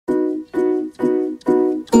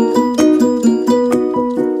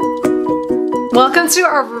Welcome to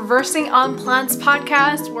our Reversing on Plants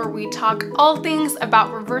podcast, where we talk all things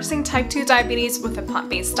about reversing type 2 diabetes with a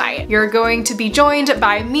plant-based diet. You're going to be joined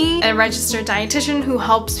by me, a registered dietitian who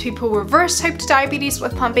helps people reverse type 2 diabetes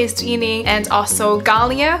with plant-based eating, and also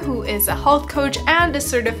Galia, who is a health coach and a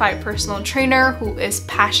certified personal trainer who is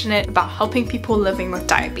passionate about helping people living with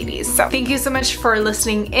diabetes. So thank you so much for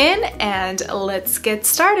listening in, and let's get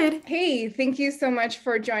started. Hey, thank you so much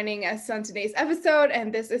for joining us on today's episode,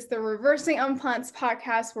 and this is the Reversing on Plants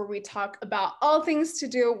podcast, where we talk about all things to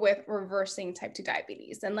do with reversing type 2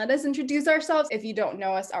 diabetes. And let us introduce ourselves if you don't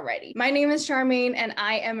know us already. My name is Charmaine, and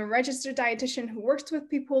I am a registered dietitian who works with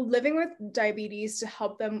people living with diabetes to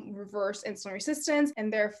help them reverse insulin resistance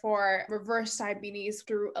and therefore reverse diabetes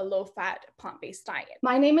through a low-fat plant-based diet.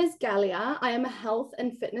 My name is Galia. I am a health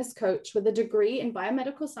and fitness coach with a degree in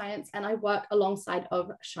biomedical science, and I work alongside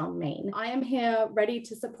of Charmaine. I am here ready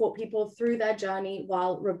to support people through their journey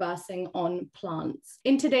while reversing on plants.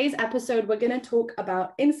 In today's episode, we're going to talk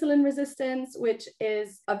about insulin resistance, which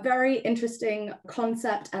is a very interesting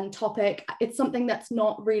concept and topic. It's something that's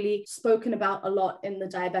not really spoken about a lot in the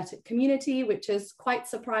diabetic community, which is quite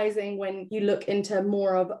surprising when you look into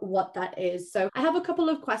more of what that is. So I have a couple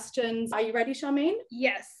of questions. Are you ready, Charmaine?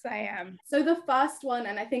 Yes, I am. So the first one,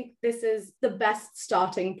 and I think this is the best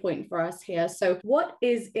starting point for us here. So what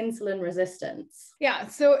is insulin resistance? Yeah,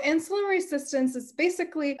 so insulin resistance is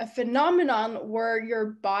basically a phenomenon where your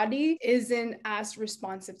body isn't as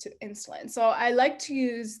responsive to insulin. So I like to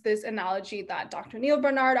use this analogy that Dr. Neil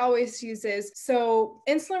Barnard always uses. So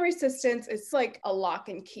insulin resistance is like a lock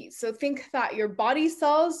and key. So think that your body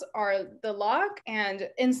cells are the lock and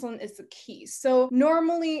insulin is the key. So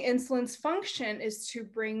normally insulin's function is to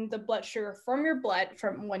bring the blood sugar from your blood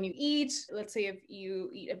from when you eat. Let's say if you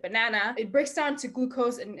eat a banana, it breaks down to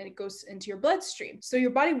glucose and it goes into your bloodstream. So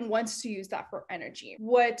your body wants to use that for energy.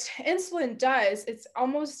 What insulin does, it's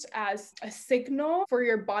almost as a signal for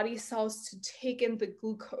your body cells to take in the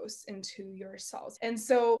glucose into your cells. And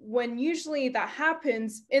so when usually that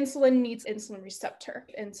happens, insulin needs insulin receptor.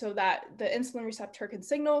 And so that the insulin receptor can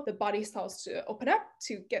signal the body cells to open up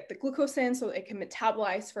to get the glucose in so it can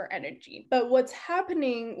metabolize for energy. But what's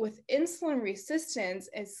happening with insulin resistance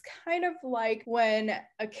is kind of like when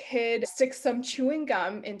a kid sticks some chewing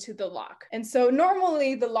gum into the lock. And so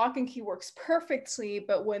normally the lock and key works perfectly,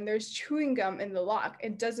 but when there's chewing gum in the lock,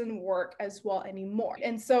 it doesn't work as well anymore.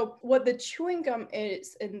 And so what the chewing gum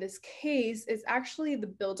is in this case is actually the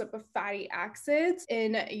buildup of fatty acids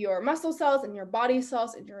in your muscle cells, in your body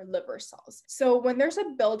cells, in your liver cells. So when there's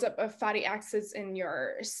a buildup of fatty acids in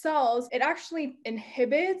your cells, it actually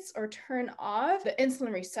inhibits or turn off the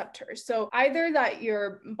insulin receptors. So either that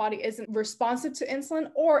your body isn't responsive to insulin,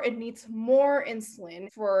 or it needs more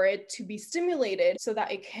insulin for it to be stimulated so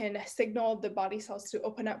that it can signal the body cells to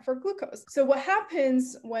open up for glucose. So what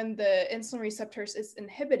happens when the insulin receptors is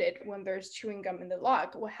inhibited, when there's chewing gum in the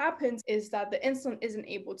lock, what happens is that the insulin isn't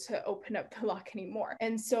able to open up the lock anymore.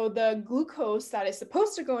 And so the glucose that is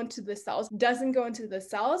supposed to go into the cells doesn't go into the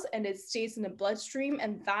cells, and it stays in the bloodstream.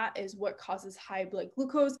 And that is what causes high blood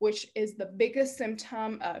glucose, which is the biggest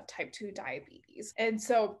symptom of type 2 diabetes. And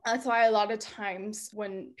so that's why a lot of times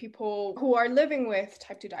when people who are living with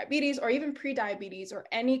type 2 diabetes or even pre-diabetes or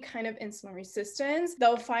any kind of insulin resistance,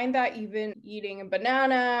 they'll find that even eating a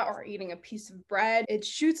banana or eating a piece of bread, it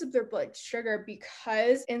shoots up their blood sugar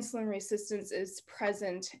because insulin resistance is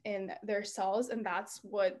present in their cells, and that's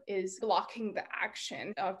what is blocking the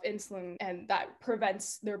action of insulin, and that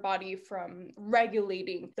prevents their body from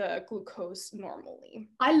regulating the glucose normally.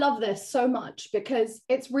 I love this so much because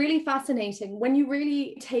it's really fascinating when you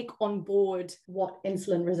really take on board what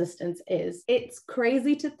insulin resistance is. It's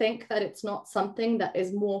crazy to think that it's not something that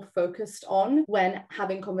is more focused on when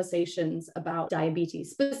having conversations about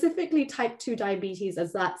diabetes, specifically type 2 diabetes,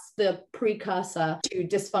 as that's the precursor to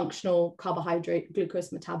dysfunctional carbohydrate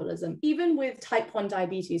glucose metabolism. Even with type 1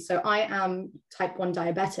 diabetes, so I am type 1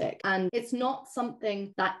 diabetic, and it's not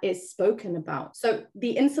something that is spoken about. So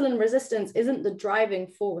the insulin resistance isn't the driving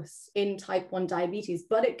force in type 1 diabetes,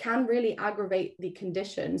 but it can really aggravate the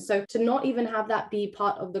condition. So to not even have that be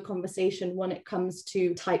part of the conversation when it comes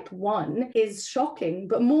to type 1 is shocking,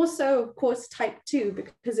 but more so, of course, type 2,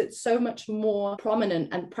 because it's so much more prominent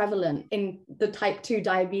and prevalent in the type 2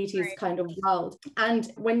 diabetes kind of world.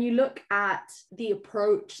 And when you look at the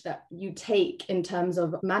approach that you take in terms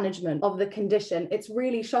of management of the condition, it's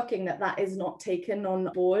really shocking that that is not taken on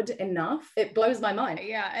board enough. It blows my mind.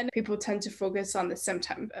 Yeah, and people tend to focus on the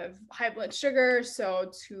symptom of high blood sugar.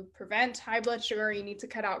 So to prevent high blood sugar, you need to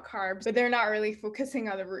cut out carbs, but they're not really focusing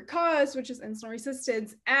on the root cause, which is insulin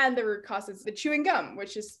resistance, and the root cause is the chewing gum,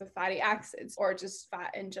 which is the fatty acids or just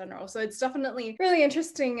fat in general. So it's definitely really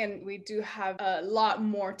interesting. And we do have a lot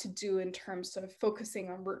more to do in terms of focusing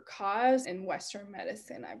on root cause in Western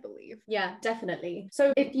medicine, I believe. Yeah, definitely.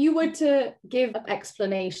 So if you were to give an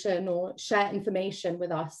explanation or share information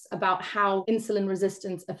with us about how insulin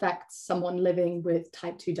resistance affects someone living with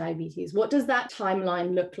type 2 diabetes, what does that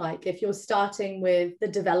timeline look like? If you're starting with the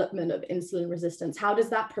development of insulin resistance, how does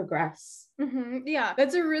that progress? Yeah,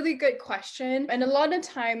 that's a really good question. And a lot of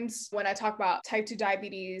times when I talk about type 2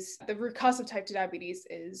 diabetes, the root cause of type 2 diabetes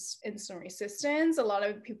is insulin resistance. A lot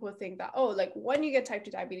of people think that, oh, like when you get type 2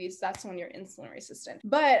 diabetes, that's when you're insulin resistant.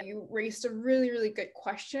 But you raised a really, really good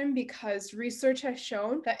question, because research has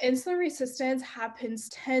shown that insulin resistance happens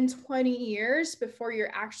 10, 20 years before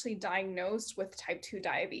you're actually diagnosed with type 2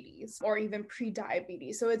 diabetes or even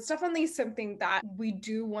pre-diabetes. So it's definitely something that we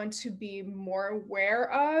do want to be more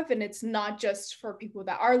aware of. And it's not just for people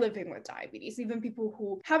that are living with diabetes, even people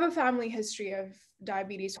who have a family history of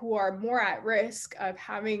diabetes who are more at risk of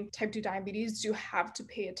having type 2 diabetes do have to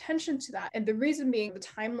pay attention to that. And the reason being, the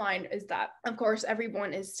timeline is that, of course,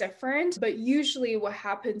 everyone is different, but usually what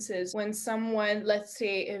happens is when someone, let's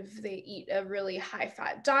say if they eat a really high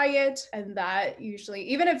fat diet, and that usually,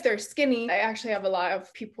 even if they're skinny, I actually have a lot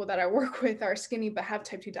of people that I work with are skinny but have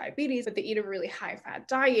type 2 diabetes, but they eat a really high fat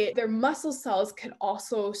diet, their muscle cells could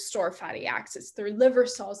also store fatty acids. Their liver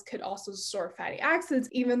cells could also store fatty acids,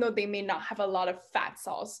 even though they may not have a lot of fat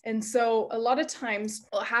cells. And so a lot of times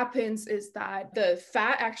what happens is that the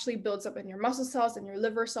fat actually builds up in your muscle cells and your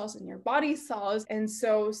liver cells and your body cells. And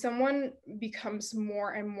so someone becomes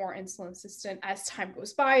more and more insulin resistant as time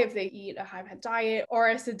goes by if they eat a high fat diet or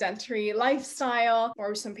a sedentary lifestyle,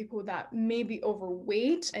 or some people that may be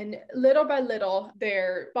overweight. And little by little,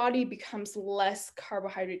 their body becomes less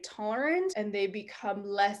carbohydrate tolerant and they become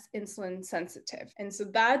less insulin sensitive. And so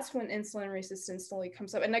that's when insulin resistance slowly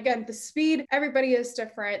comes up. And again, the speed, everybody is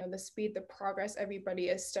different. The speed, the progress, everybody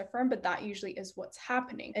is different, but that usually is what's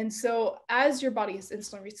happening. And so as your body is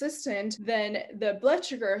insulin resistant, then the blood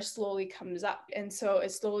sugar slowly comes up. And so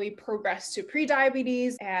it slowly progresses to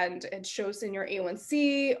pre-diabetes, and it shows in your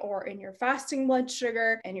A1C or in your fasting blood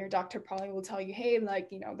sugar. And your doctor probably will tell you, hey, like,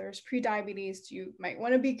 there's pre-diabetes, you might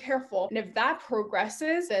want to be careful. And if that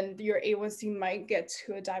progresses, then your A1C might get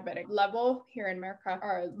to a diabetic level. Here in America,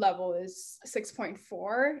 our level is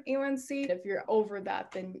 6.4 A1C. If you're over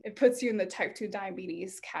that, then it puts you in the type 2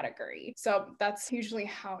 diabetes category. So that's usually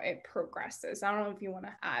how it progresses. I don't know if you want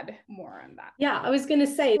to add more on that. Yeah, I was going to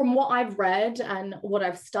say, from what I've read and what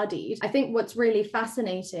I've studied, I think what's really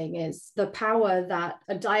fascinating is the power that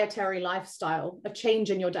a dietary lifestyle, a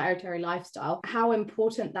change in your dietary lifestyle, how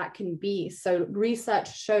important that can be. So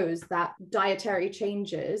research shows that dietary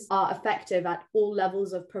changes are effective at all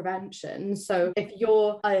levels of prevention. So if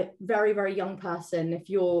you're a very, very young person, if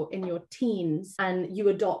you're in your teens and you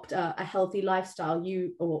adopt a healthy lifestyle,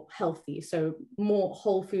 so more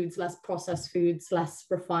whole foods, less processed foods, less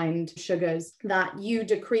refined sugars, that you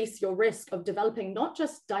decrease your risk of developing not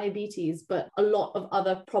just diabetes, but a lot of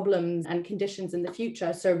other problems and conditions in the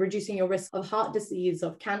future. So reducing your risk of heart disease,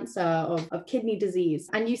 of cancer, of kidney disease.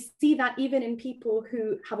 And you see that even in people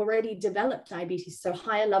who have already developed diabetes, so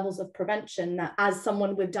higher levels of prevention, that as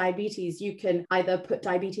someone with diabetes, you can either put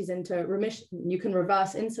diabetes into remission, you can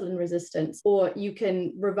reverse insulin resistance, or you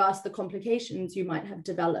can reverse the complications you might have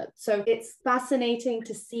developed. So it's fascinating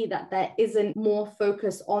to see that there isn't more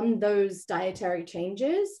focus on those dietary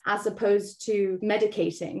changes as opposed to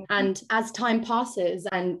medicating. And as time passes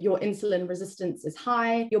and your insulin resistance is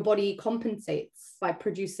high, your body compensates by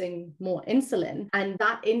producing more insulin. And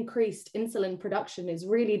that increased insulin production is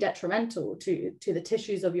really detrimental to the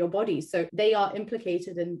tissues of your body. So they are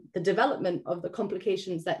implicated in the development of the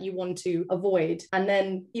complications that you want to avoid. And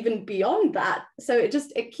then even beyond that, so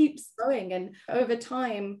it keeps going. And over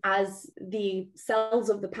time, as the cells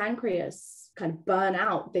of the pancreas kind of burn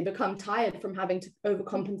out, they become tired from having to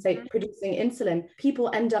overcompensate producing insulin,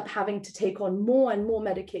 people end up having to take on more and more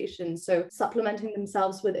medications, so supplementing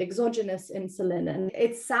themselves with exogenous insulin. And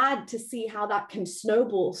it's sad to see how that can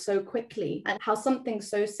snowball so quickly, and how something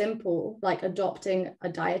so simple like adopting a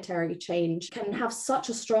dietary change can have such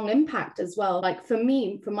a strong impact as well. Like for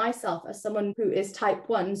myself, as someone who is type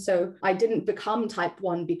 1, so I didn't become type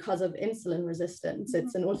 1 because of insulin resistance.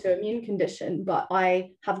 It's an autoimmune condition, but I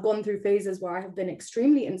have gone through phases where I have been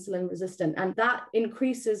extremely insulin resistant, and that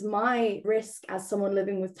increases my risk as someone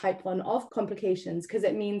living with type 1 of complications, because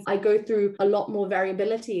it means I go through a lot more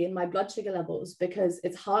variability in my blood sugar levels, because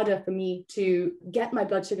it's harder for me to get my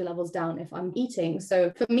blood sugar levels down if I'm eating.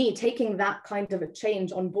 So for me, taking that kind of a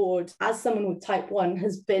change on board as someone with type 1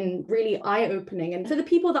 has been really eye-opening. And for the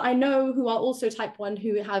people that I know who are also type 1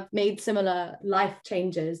 who have made similar life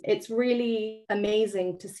changes, it's really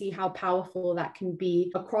amazing to see how powerful that can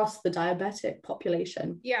be across the diabetic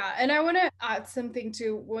population. Yeah, and I want to add something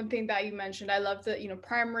to one thing that you mentioned. I love the,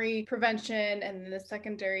 primary prevention and then the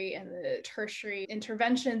secondary and the tertiary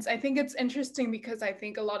interventions. I think it's interesting because I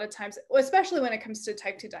think a lot of times, especially when it comes to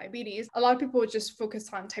type 2 diabetes, a lot of people just focus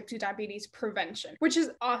on type 2 diabetes prevention, which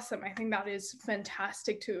is awesome. I think that is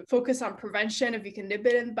fantastic to focus on prevention. If you can nip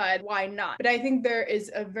it in bud, why not? But I think there is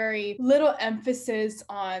a very little emphasis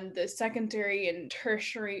on the secondary and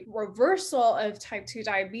tertiary reversal of type 2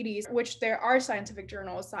 diabetes, which there are scientific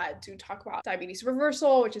journals that do talk about diabetes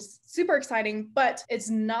reversal, which is super exciting, but it's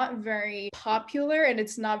not very popular and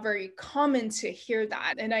it's not very common to hear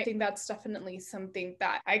that. And I think that's definitely something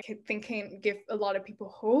that I think can give a lot of people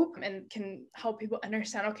hope and can help people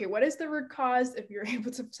understand, okay, what is the root cause? If you're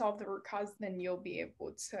able to solve the root cause, then you'll be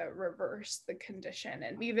able to reverse the condition.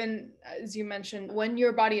 And even as you mentioned, when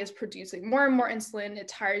your body is producing more and more insulin, it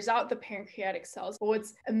tires out the pancreatic cells. But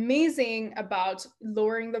what's amazing about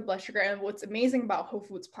lowering the blood sugar and what's amazing about whole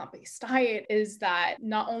foods plant-based diet is that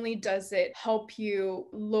not only does it help you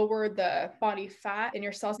lower the body fat in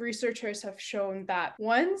your cells, researchers have shown that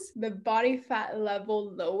once the body fat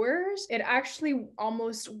level lowers, it actually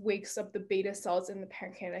almost wakes up the beta cells in the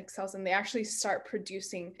pancreatic cells and they actually start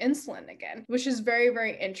producing insulin again, which is very,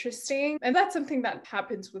 very interesting. And that's something that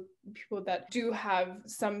happens with people that do have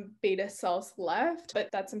some beta cells left, but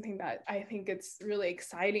that's something that I think it's really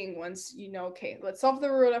exciting once you know, okay, let's solve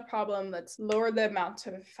the root of problem, let's lower the amount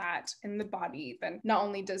of fat in the body. Then not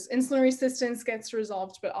only does insulin resistance gets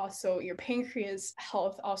resolved, but also your pancreas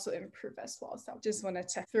health also improve as well. So just wanted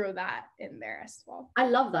to throw that in there as well. I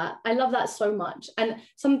love that. I love that so much. And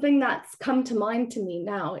something that's come to mind to me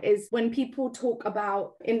now is when people talk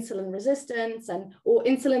about insulin resistance or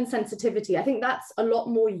insulin sensitivity, I think that's a lot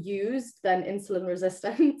more used than insulin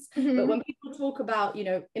resistance. Mm-hmm. But when people talk about,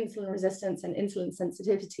 insulin resistance and insulin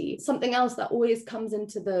sensitivity, something else that always comes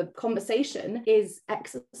into the conversation is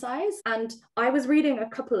exercise. And I was reading a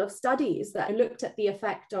couple of studies that looked at the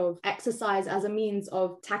effect of exercise as a means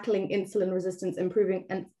of tackling insulin resistance, improving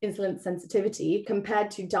insulin sensitivity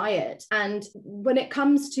compared to diet. And when it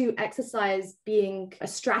comes to exercise being a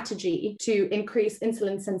strategy to increase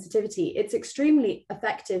insulin sensitivity, it's extremely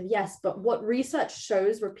effective, yes, but what research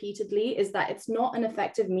shows repeatedly is that it's not an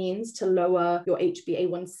effective means to lower your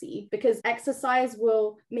HbA1c, because exercise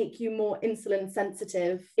will make you more insulin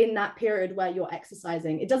sensitive in that period where you're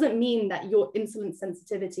exercising. It doesn't mean that your insulin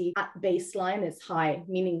sensitivity at baseline is high,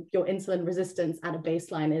 meaning your insulin resistance at a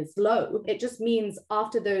baseline is low. It just means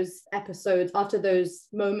after those episodes, after those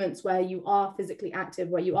moments where you are physically active,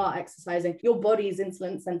 where you are exercising, your body's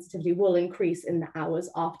insulin sensitivity will increase in the hours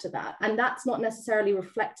after that. And that's not necessarily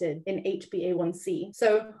reflected in HbA1c.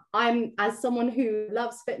 So as someone who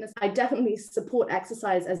loves fitness, I definitely support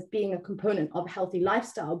exercise as being a component of a healthy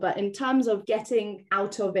lifestyle. But in terms of getting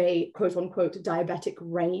out of a quote unquote diabetic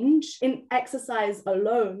range, in exercise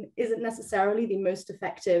alone isn't necessarily the most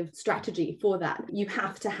effective strategy for that. You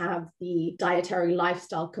have to have the dietary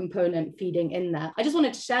lifestyle component feeding in there. I just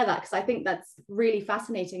wanted to share that because I think that's really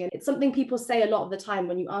fascinating. And it's something people say a lot of the time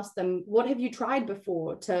when you ask them, what have you tried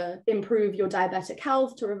before to improve your diabetic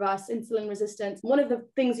health, to reverse insulin resistance? One of the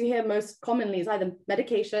things you hear most commonly is either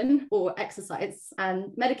medication or exercise.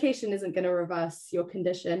 And medication isn't going to reverse your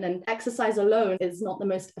condition, and exercise alone is not the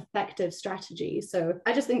most effective strategy. So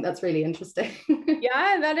I just think that's really interesting.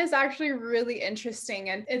 Yeah, that is actually really interesting.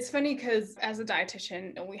 And it's funny because as a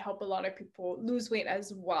dietitian, we help a lot of people lose weight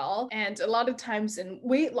as well. And a lot of times in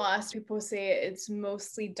weight loss, people say it's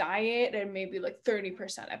mostly diet and maybe like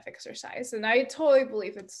 30% of exercise. And I totally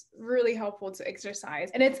believe it's really helpful to exercise.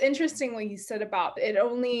 And it's interesting what you said about it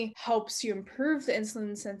only helps you improve the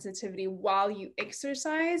insulin sensitivity while you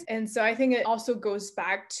exercise. And so I think it also goes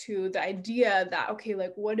back to the idea that, okay,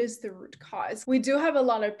 like what is the root cause? We do have a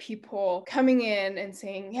lot of people coming in and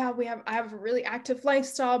saying, yeah, I have a really active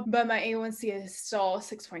lifestyle, but my A1C is still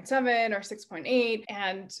 6.7 or 6.8.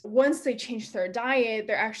 And once they change their diet,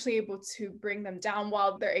 they're actually able to bring them down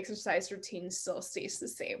while their exercise routine still stays the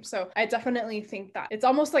same. So I definitely think that it's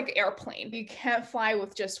almost like an airplane. You can't fly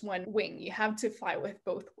with just one wing. You have to fly with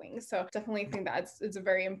both wings. things. So definitely think it's a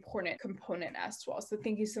very important component as well. So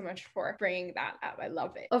thank you so much for bringing that up. I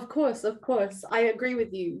love it. Of course. I agree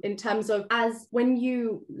with you in terms of, as when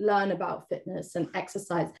you learn about fitness and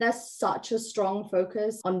exercise, there's such a strong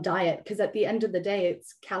focus on diet, because at the end of the day,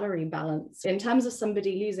 it's calorie balance. In terms of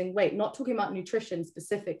somebody losing weight, not talking about nutrition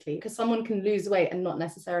specifically, because someone can lose weight and not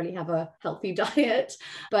necessarily have a healthy diet,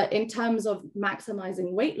 but in terms of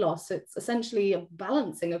maximizing weight loss, it's essentially a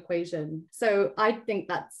balancing equation. So I think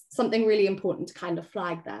that's something really important to kind of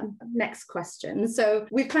flag there. Next question. So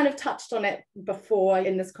we've kind of touched on it before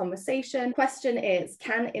in this conversation. Question is,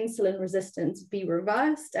 can insulin resistance be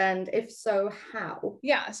reversed? And if so, how?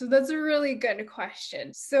 Yeah, so that's a really good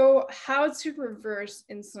question. So how to reverse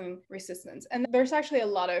insulin resistance? And there's actually a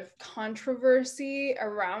lot of controversy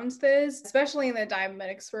around this, especially in the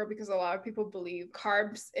diabetics world, because a lot of people believe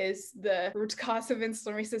carbs is the root cause of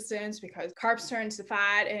insulin resistance, because carbs turn to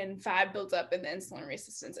fat and fat builds up in the insulin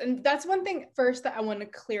resistance. And that's one thing first that I want to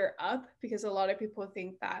clear up, because a lot of people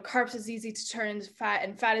think that carbs is easy to turn into fat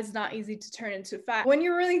and fat is not easy to turn into fat. When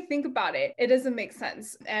you really think about it, it doesn't make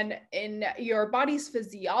sense. And in your body's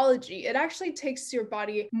physiology, it actually takes your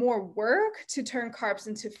body more work to turn carbs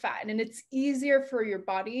into fat. And it's easier for your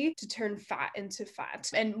body to turn fat into fat.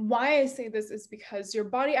 And why I say this is because your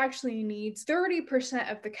body actually needs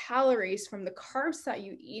 30% of the calories from the carbs that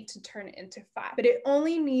you eat to turn it into fat, but it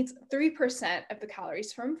only needs 3% of the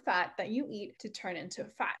calories from fat that you eat to turn into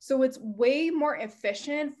fat. So it's way more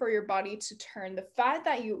efficient for your body to turn the fat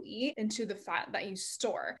that you eat into the fat that you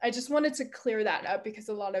store. I just wanted to clear that up, because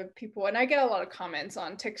a lot of people, and I get a lot of comments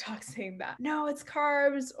on TikTok saying that, no, it's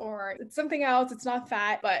carbs or it's something else, it's not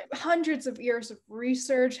fat. But hundreds of years of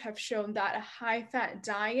research have shown that a high fat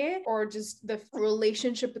diet, or just the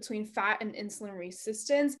relationship between fat and insulin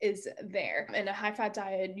resistance, is there. And a high fat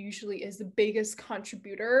diet usually is the biggest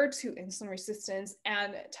contributor to insulin resistance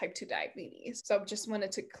and type 2 diabetes. So just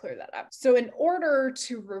wanted to clear that up. So in order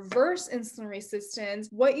to reverse insulin resistance,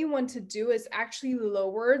 what you want to do is actually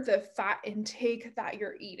lower the fat intake that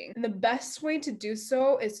you're eating. And the best way to do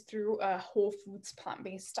so is through a whole foods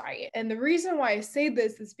plant-based diet. And the reason why I say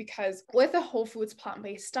this is because with a whole foods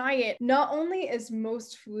plant-based diet, not only is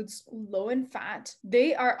most foods low in fat,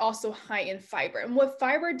 they are also high in fiber. And what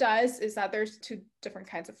fiber does is that there's two different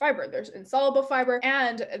kinds of fiber. There's insoluble fiber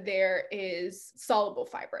and there is soluble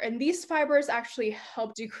fiber. And these fibers actually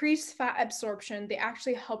help decrease fat absorption. They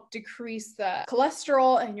actually help decrease the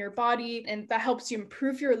cholesterol in your body, and that helps you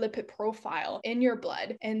improve your lipid profile in your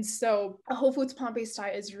blood. And so a whole foods plant-based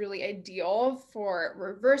diet is really ideal for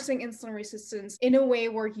reversing insulin resistance in a way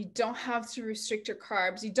where you don't have to restrict your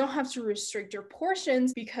carbs, you don't have to restrict your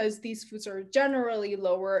portions, because these foods are generally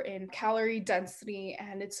lower in calorie density,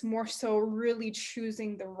 and it's more so really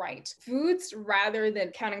choosing the right foods rather than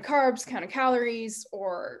counting carbs, counting calories,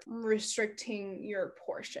 or restricting your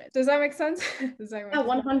portion. Does that make sense? Yeah,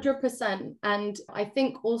 100%. And I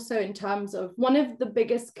think also in terms of one of the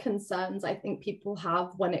biggest concerns I think people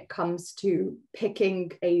have when it comes to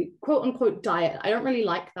picking a quote unquote diet, I don't really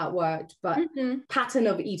like that word, but pattern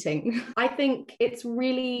of eating. I think it's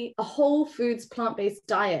really a whole foods plant-based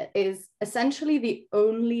diet is essentially the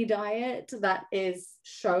only diet that is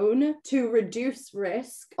shown to reduce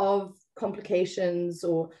risk of complications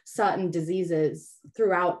or certain diseases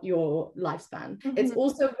throughout your lifespan. It's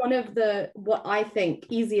also one of the, what I think,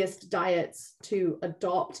 easiest diets to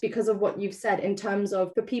adopt because of what you've said in terms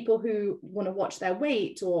of for people who want to watch their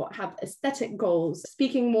weight or have aesthetic goals,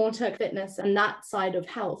 speaking more to fitness and that side of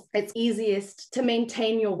health. It's easiest to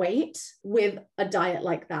maintain your weight with a diet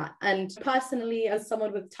like that. And personally, as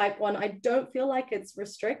someone with type 1, I don't feel like it's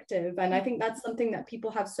restrictive. And I think that's something that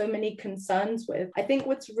people have so many concerns with. I think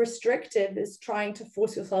what's restrictive is trying to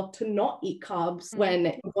force yourself to not eat carbs when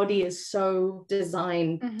your body is so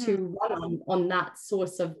designed to run on that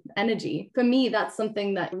source of energy. For me, that's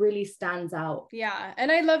something that really stands out. Yeah.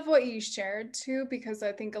 And I love what you shared too, because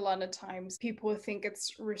I think a lot of times people think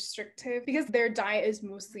it's restrictive because their diet is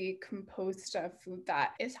mostly composed of food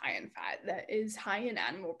that is high in fat, that is high in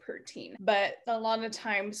animal protein. But a lot of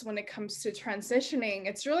times when it comes to transitioning,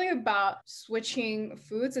 it's really about switching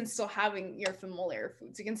foods and still having your familiar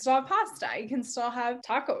foods. You can still have pasta, you can still have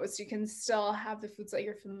tacos, you can still have the foods that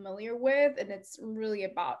you're familiar with, and it's really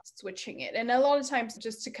about switching it. And a lot of times,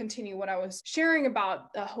 just to continue what I was sharing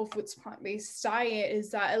about the whole foods plant-based diet, is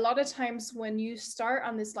that a lot of times when you start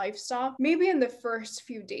on this lifestyle, maybe in the first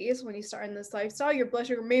few days when you start in this lifestyle, your blood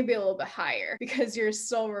sugar may be a little bit higher because you're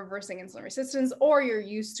still reversing insulin resistance, or you're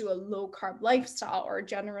used to a low carb lifestyle or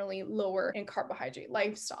generally lower in carbohydrate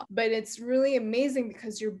lifestyle. But it's really amazing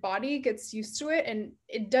because your body gets used to it, and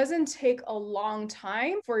it doesn't doesn't take a long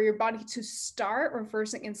time for your body to start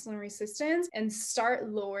reversing insulin resistance and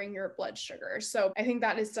start lowering your blood sugar. So I think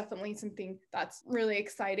that is definitely something that's really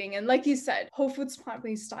exciting. And like you said, whole foods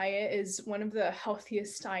plant-based diet is one of the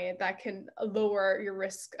healthiest diet that can lower your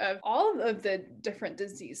risk of all of the different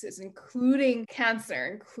diseases, including cancer,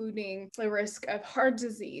 including the risk of heart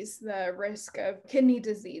disease, the risk of kidney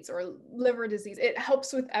disease or liver disease. It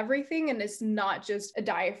helps with everything, and it's not just a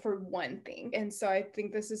diet for one thing. And so I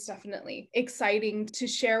think this is definitely exciting to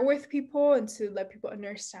share with people and to let people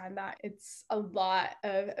understand that it's a lot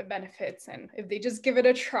of benefits. And if they just give it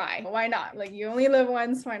a try, why not? Like, you only live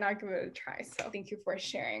once, why not give it a try? So thank you for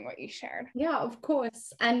sharing what you shared. Yeah, of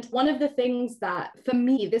course. And one of the things that for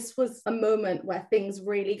me, this was a moment where things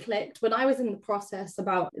really clicked when I was in the process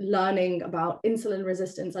about learning about insulin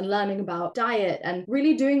resistance and learning about diet and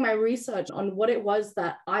really doing my research on what it was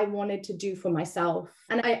that I wanted to do for myself.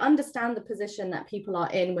 And I understand the position that people are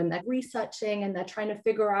in when they're researching and they're trying to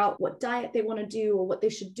figure out what diet they want to do or what they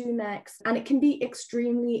should do next. And it can be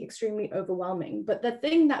extremely, extremely overwhelming. But the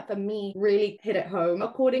thing that for me really hit it home,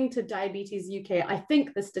 according to Diabetes UK, I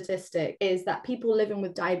think the statistic is that people living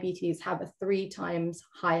with diabetes have a 3 times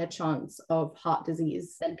higher chance of heart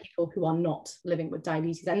disease than people who are not living with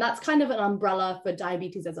diabetes. And that's kind of an umbrella for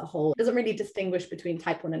diabetes as a whole. It doesn't really distinguish between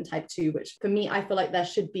type 1 and type 2, which for me, I feel like there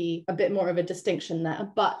should be a bit more of a distinction there.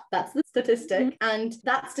 But that's the statistic. And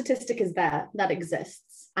that statistic is there, that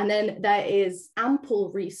exists. And then there is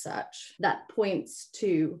ample research that points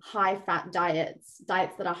to high fat diets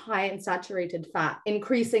that are high in saturated fat,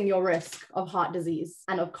 increasing your risk of heart disease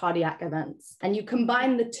and of cardiac events. And you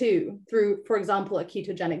combine the two through, for example, a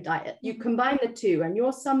ketogenic diet. You combine the two and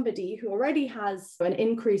you're somebody who already has an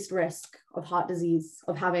increased risk of heart disease,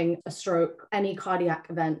 of having a stroke, any cardiac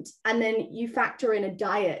event. And then you factor in a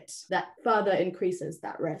diet that further increases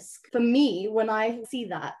that risk. For me, when I see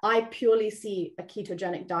that, I purely see a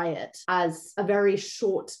ketogenic diet as a very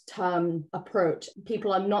short-term approach.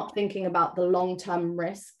 People are not thinking about the long-term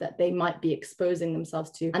risk that they might be exposing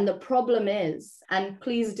themselves to. And the problem is, and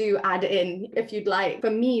please do add in if you'd like,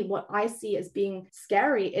 for me, what I see as being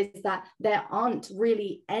scary is that there aren't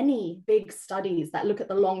really any big studies that look at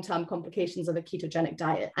the long-term complications of a ketogenic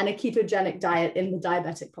diet and a ketogenic diet in the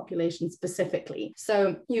diabetic population specifically.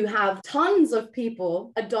 So you have tons of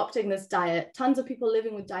people adopting this diet, tons of people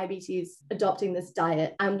living with diabetes adopting this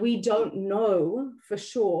diet, and we don't know for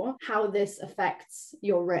sure how this affects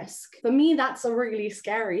your risk. For me, that's a really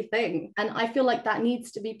scary thing. And I feel like that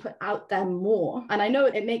needs to be put out there more. And I know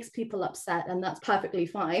it makes people upset, and that's perfectly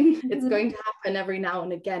fine. It's going to happen every now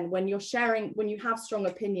and again. When you're sharing, when you have strong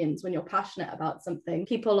opinions, when you're passionate about something,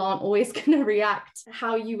 people aren't always going to react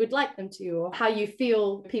how you would like them to or how you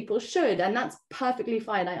feel people should. And that's perfectly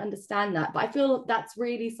fine. I understand that. But I feel that's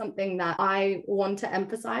really something that I want to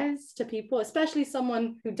emphasize to people, especially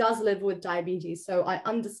someone who does live with diabetes. So I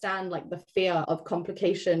understand like the fear of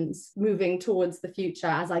complications moving towards the future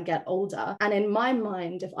as I get older. And in my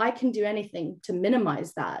mind, if I can do anything to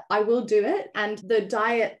minimize that, I will do it. And the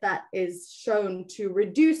diet that is shown to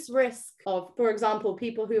reduce risk of, for example,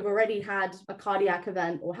 people who've already had a cardiac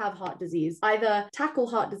event or have heart disease, either tackle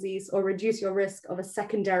heart disease or reduce your risk of a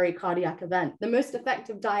secondary cardiac event. The most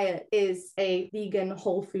effective diet is a vegan,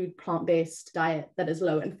 whole food, plant-based diet that is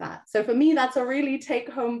low in fat. So for me, that's a really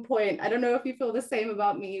take-home point. I don't know if you feel the same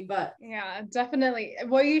about me, but yeah, definitely.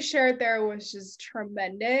 What you shared there was just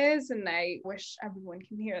tremendous, and I wish everyone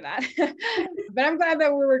can hear that. But I'm glad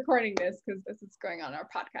that we're recording this because this is going on our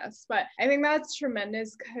podcast. But I think that's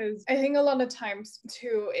tremendous because I think a lot of times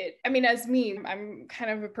too, as me, I'm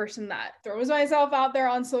kind of a person that throws myself out there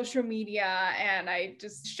on social media and I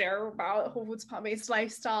just share about whole foods plant-based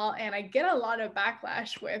lifestyle, and I get a lot of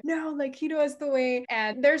backlash with, no, like keto is the way.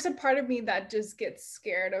 And there's a part of me that just gets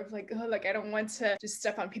scared of like, oh, like I don't want to just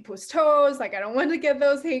step on people's toes. Like I don't want to get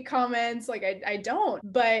those hate comments. Like I don't.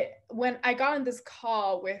 But when I got on this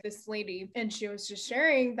call with this lady and she was just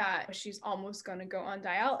sharing that she's almost going to go on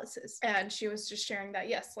dialysis, and she was just sharing that,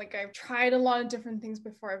 yes, like I've tried a lot of different things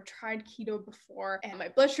before. I've tried keto before and my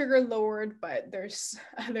blood sugar lowered, but there's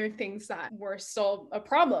other things that were still a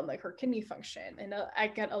problem, like her kidney function. And I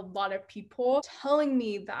get a lot of people telling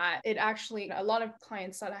me that it actually, a lot of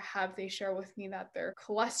clients that I have, they share with me that their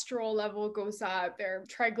cholesterol level goes up, their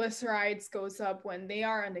triglycerides goes up when they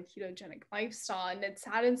are on a ketogenic lifestyle. And it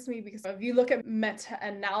saddens me because if you look at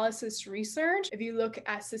meta-analysis research, if you look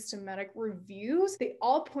at systematic reviews, they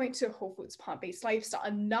all point to a whole foods plant-based lifestyle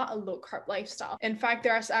and not a low-carb lifestyle. In fact,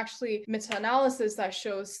 there's actually meta-analysis that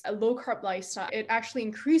shows a low-carb lifestyle, it actually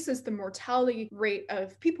increases the mortality rate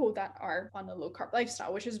of people that are on a low-carb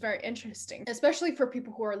lifestyle, which is very interesting, especially for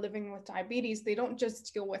people who are living with diabetes. They don't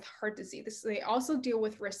just deal with heart disease, they also deal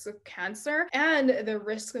with risks of cancer and the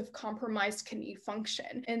risk of compromised kidney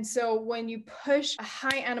function. And so when you push a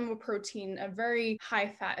high animal protein, a very high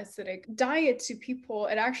fat acidic diet to people,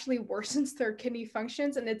 it actually worsens their kidney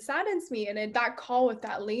functions, and it saddens me. And that call with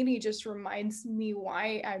that lady just reminds me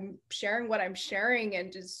why I'm sharing what I'm sharing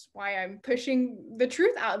and just why I'm pushing the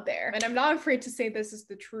truth out there. And I'm not afraid to say this is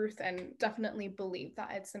the truth, and definitely believe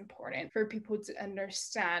that it's important for people to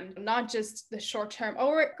understand not just the short term,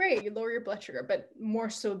 oh, great, you lower your blood sugar, but more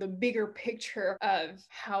so the bigger picture of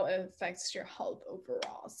how it affects your health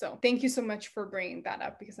overall. So thank you so much for bringing that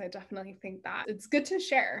up, because I definitely think that it's good to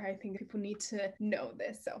share. I think people need to know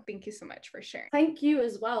this. So thank you so much for sharing. Thank you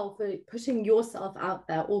as well for putting yourself out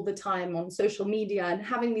there all the time on social media and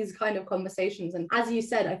having these kind of conversations. And as you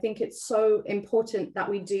said, I think it's so important that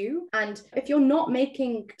we do. And if you're not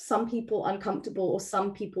making some people uncomfortable or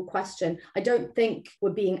some people question, I don't think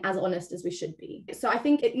we're being as honest as we should be. So I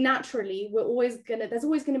think naturally, there's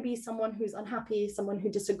always going to be someone who's unhappy, someone who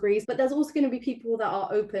disagrees, but there's also going to be people that are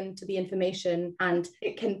open to the information and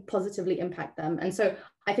it can positively impact them. And so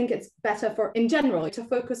I think it's better in general, to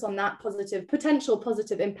focus on that potential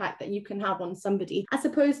positive impact that you can have on somebody, as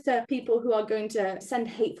opposed to people who are going to send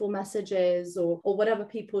hateful messages or whatever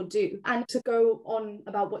people do. And to go on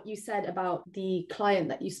about what you said about the client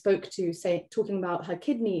that you spoke to, talking about her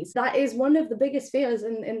kidneys, that is one of the biggest fears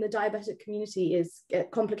in the diabetic community, is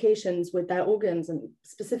complications with their organs and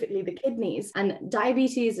specifically the kidneys. And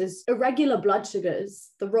diabetes is irregular blood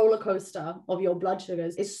sugars. The roller coaster of your blood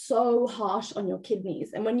sugars is so harsh on your kidneys.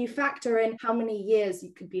 And when you factor in how many years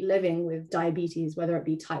you could be living with diabetes, whether it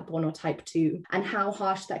be type 1 or type 2, and how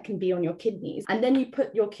harsh that can be on your kidneys, and then you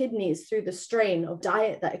put your kidneys through the strain of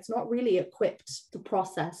diet that it's not really equipped to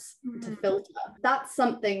process, to filter, that's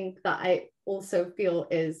something that I also feel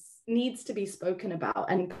needs to be spoken about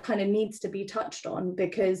and kind of needs to be touched on,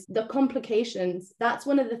 because the complications, that's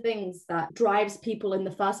one of the things that drives people in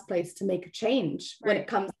the first place to make a change when it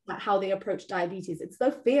comes to how they approach diabetes. It's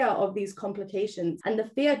the fear of these complications, and the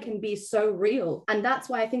fear can be so real. And that's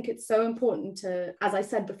why I think it's so important to, as I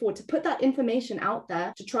said before, to put that information out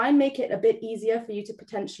there, to try and make it a bit easier for you to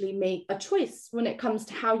potentially make a choice when it comes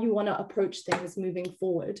to how you want to approach things moving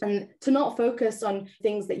forward, and to not focus on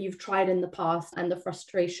things that you've tried in the past and the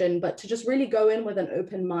frustration, but to just really go in with an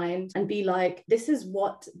open mind and be like, this is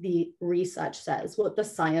what the research says, what the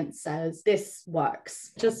science says, this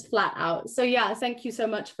works, just flat out. So yeah, thank you so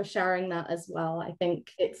much for sharing that as well. I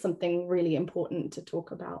think it's something really important to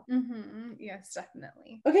talk about. Yes,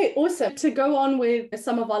 definitely. Okay, awesome. To go on with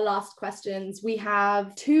some of our last questions, we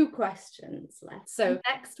have 2 questions left. So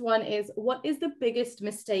next one is, what is the biggest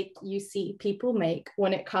mistake you see people make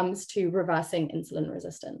when it comes to reversing insulin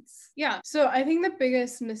resistance? Yeah, so I think the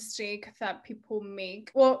biggest mistake that people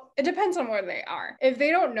make, well, it depends on where they are. If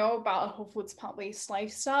they don't know about a whole foods plant-based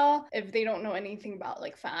lifestyle, if they don't know anything about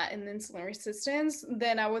like fat and insulin resistance,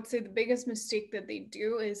 then I would say the biggest mistake that they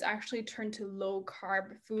do is actually turn to low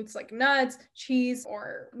carb foods like nuts, cheese,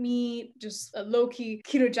 or meat, just a low-key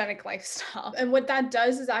ketogenic lifestyle. And what that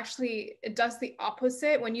does is actually, it does the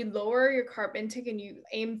opposite. When you lower your carb intake and you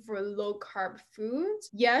aim for low carb foods,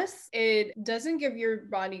 yes, it doesn't give your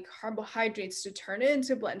body carbohydrates to turn it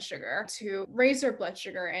into blood sugar, to raise your blood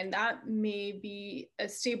sugar, and that may be a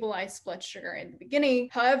stabilized blood sugar in the beginning.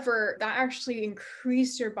 However, that actually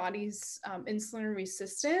increases your body's insulin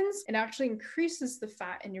resistance, and actually increases the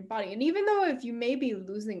fat in your body. And even though if you may be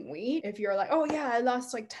losing weight, if you're like, oh yeah, I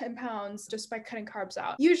lost like 10 pounds just by cutting carbs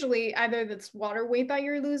out, usually either that's water weight that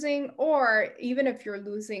you're losing, or even if you're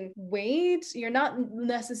losing weight, you're not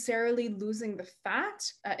necessarily losing the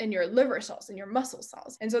fat in your liver cells, in your muscle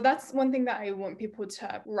cells. And so that's one thing that I want people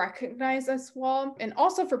to recognize as well. And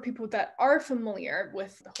also for people that are familiar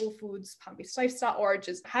with the whole foods plant-based lifestyle, or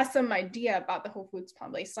just has some idea about the whole foods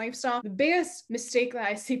plant-based lifestyle, the biggest mistake that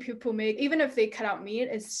I see people make, even if they cut out meat,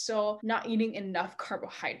 is still not eating enough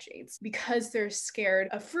carbohydrates, because they're scared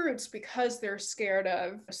of fruits, because they're scared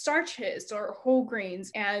of starches or whole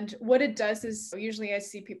grains. And what it does is, usually I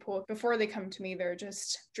see people before they come to me, they're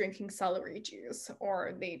just drinking celery juice,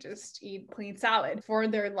 or they just eat plain salad for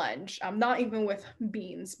their lunch. lunch, not even with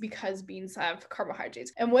beans, because beans have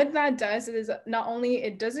carbohydrates. And what that does is not only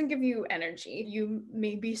it doesn't give you energy, you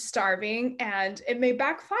may be starving, and it may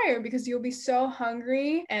backfire because you'll be so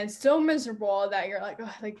hungry and so miserable that you're like,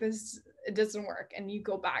 oh, like this, it doesn't work, and you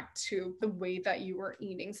go back to the way that you were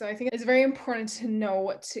eating. So I think it's very important to know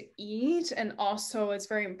what to eat, and also it's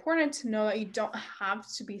very important to know that you don't have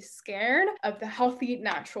to be scared of the healthy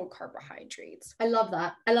natural carbohydrates. I love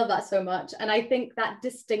that. I love that so much. And I think that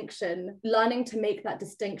distinction, learning to make that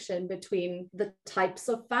distinction between the types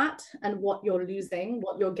of fat and what you're losing,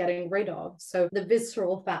 what you're getting rid of. So the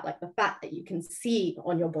visceral fat, like the fat that you can see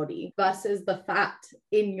on your body, versus the fat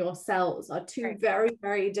in your cells, are two very,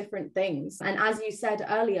 very different things. And as you said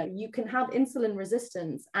earlier, you can have insulin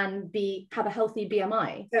resistance and have a healthy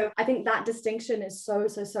BMI. So I think that distinction is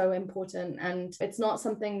so important. And it's not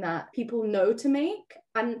something that people know to make,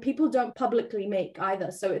 and people don't publicly make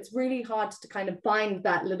either. So it's really hard to kind of find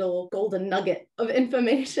that little golden nugget of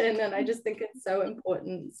information. And I just think it's so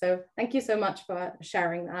important. So thank you so much for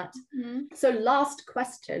sharing that. Mm-hmm. So last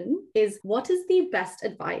question is, what is the best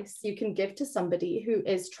advice you can give to somebody who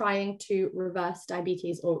is trying to reverse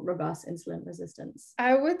diabetes or reverse insulin resistance?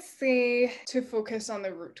 I would say to focus on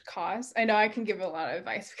the root cause. I know I can give a lot of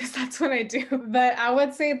advice because that's what I do, but I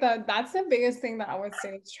would say that that's the biggest thing that I would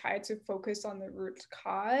say, is try to focus on the root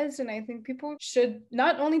cause. And I think people should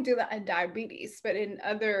not only do that in diabetes, but in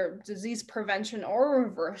other disease prevention or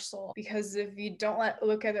reversal, because if you don't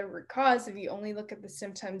look at the root cause, if you only look at the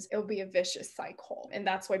symptoms, it'll be a vicious cycle. And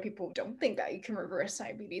that's why people don't think that you can reverse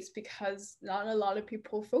diabetes, because not a lot of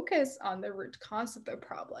people focus on the root cause of the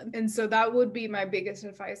problem. And so that would be my biggest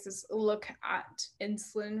advice, is look at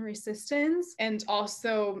insulin resistance. And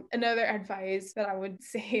also another advice that I would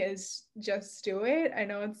say is just do it. I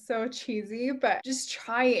know it's so cheesy, but just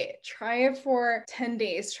try it. Try it for 10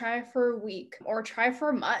 days, try it for a week, or try for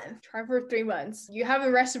a month, try for 3 months. You have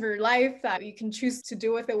the rest of your life that you can choose to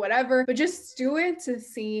do with it, whatever, but just do it to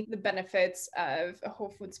see the benefits of a whole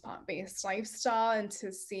foods plant-based lifestyle, and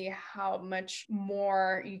to see how much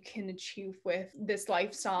more you can achieve with this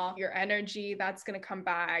lifestyle, your energy that's going to come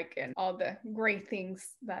back, and all the great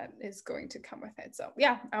things that is going to come with it. So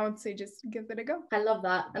yeah, I would say just give it a go. I love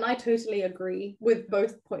that. And I totally agree with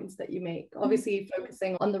both points that you make. Obviously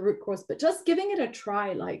focusing on the root cause, but just giving it a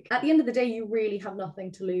try. Like at the end of the day, you really have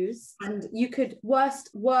nothing to lose. And you could,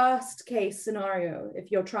 worst case scenario,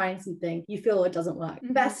 if you're trying something, you feel it doesn't work.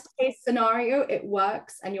 Mm-hmm. Best case scenario, it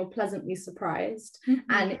works and you're pleasantly surprised.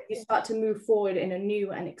 Mm-hmm. And you start to move forward in a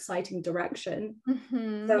new and exciting direction.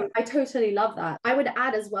 Mm-hmm. So I totally love that. I would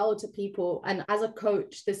add as well to people, and as a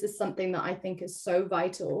coach, this is something that I think is so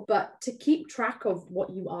vital, but to keep track of what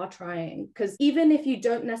you are trying. Because even if you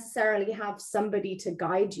don't necessarily have somebody to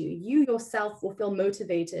guide you, you yourself will feel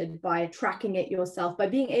motivated by tracking it yourself, by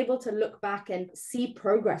being able to look back and see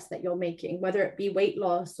progress that you're making, whether it be weight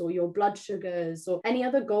loss or your blood sugars or any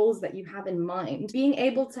other goals that you have in mind. Being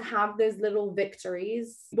able to have those little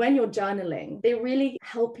victories when you're journaling, they really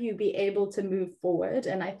help you be able to move forward.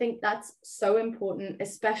 And I think that's so important,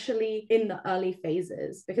 especially in the early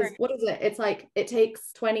phases, because what is it? It's like it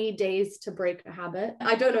takes 20 days to break a habit.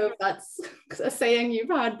 I don't know if that's a saying you've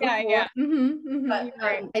had before. Yeah. Mm-hmm, mm-hmm.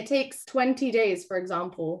 But it takes 20 days, for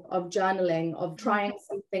example, of journaling, of trying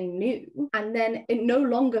something new. And then it no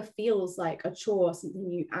longer feels like a chore or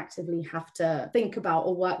something you actively have to think about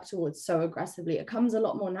or work towards so aggressively. It comes a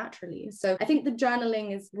lot more naturally. So I think the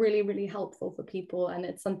journaling is really, really helpful for people. And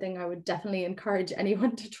it's something I would definitely encourage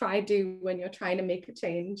anyone to try do when you're trying to make a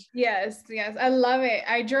change. Yes. I love it.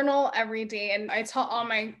 I journal every day, and I tell all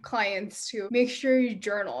my clients to make sure you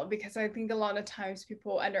journal, because I think a lot of times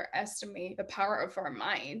people underestimate the power of our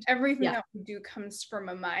mind. Everything that we do comes from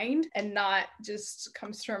a mind, and not just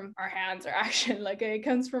comes from our hands or action. Like it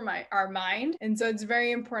comes from our mind. And so it's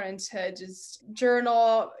very important to just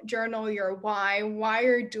journal your why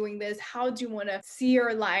you're doing this. How do you want to see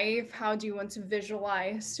your life? How do you want to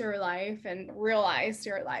visualize your life and realize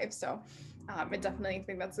your life? So I definitely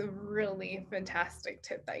think that's a really fantastic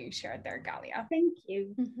tip that you shared there, Galia. Thank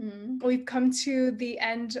you. Mm-hmm. We've come to the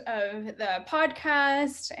end of the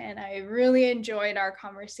podcast, and I really enjoyed our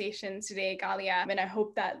conversation today, Galia. And I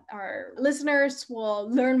hope that our listeners will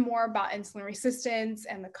learn more about insulin resistance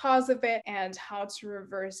and the cause of it and how to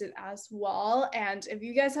reverse it as well. And if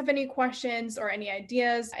you guys have any questions or any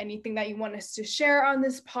ideas, anything that you want us to share on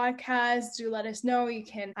this podcast, do let us know. You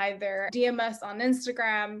can either DM us on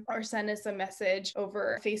Instagram or send us a a message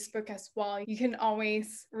over Facebook as well. You can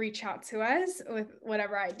always reach out to us with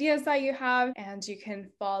whatever ideas that you have, and you can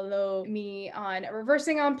follow me on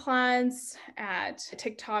Reversing on Plants at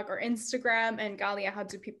TikTok or Instagram. And Galia, how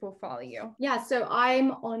do people follow you? Yeah, so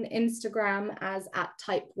I'm on Instagram as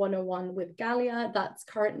 @type101 with Galia. That's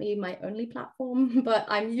currently my only platform, but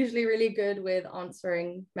I'm usually really good with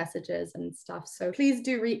answering messages and stuff. So please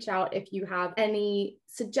do reach out if you have any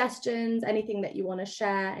suggestions, anything that you want to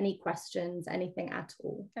share, any questions, anything at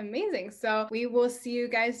all. Amazing. So we will see you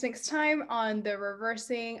guys next time on the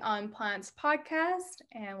Reversing on Plants podcast,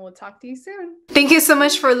 and we'll talk to you soon. Thank you so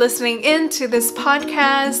much for listening in to this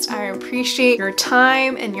podcast. I appreciate your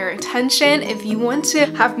time and your attention. If you want to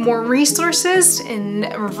have more resources in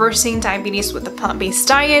reversing diabetes with a plant-based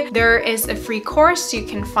diet, there is a free course. You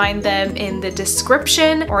can find them in the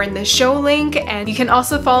description or in the show link. And you can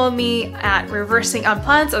also follow me at Reversing on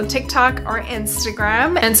Plants on TikTok or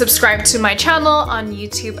Instagram, and subscribe to my channel on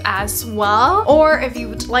YouTube as well. Or if you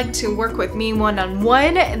would like to work with me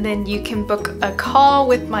one-on-one, then you can book a call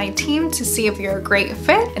with my team to see if you're a great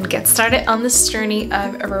fit and get started on this journey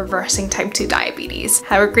of reversing type 2 diabetes.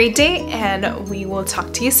 Have a great day, and we will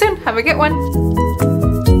talk to you soon. Have a good one.